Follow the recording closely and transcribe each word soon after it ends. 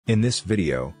In this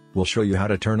video, we'll show you how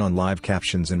to turn on live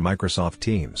captions in Microsoft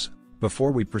Teams.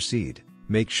 Before we proceed,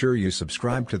 make sure you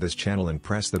subscribe to this channel and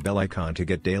press the bell icon to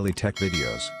get daily tech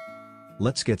videos.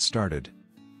 Let's get started.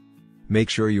 Make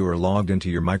sure you are logged into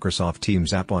your Microsoft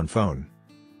Teams app on phone.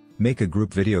 Make a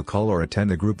group video call or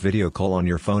attend the group video call on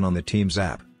your phone on the Teams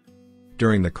app.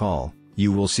 During the call,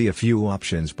 you will see a few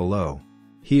options below.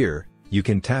 Here, you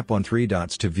can tap on three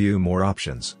dots to view more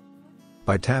options.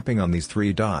 By tapping on these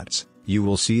three dots, you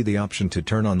will see the option to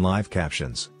turn on live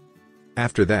captions.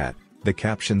 After that, the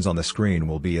captions on the screen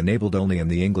will be enabled only in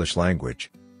the English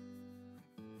language.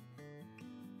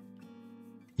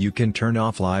 You can turn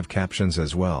off live captions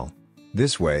as well.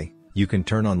 This way, you can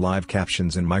turn on live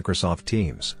captions in Microsoft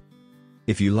Teams.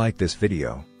 If you like this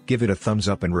video, give it a thumbs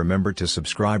up and remember to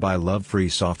subscribe. I love free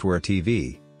software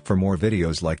TV, for more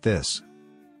videos like this.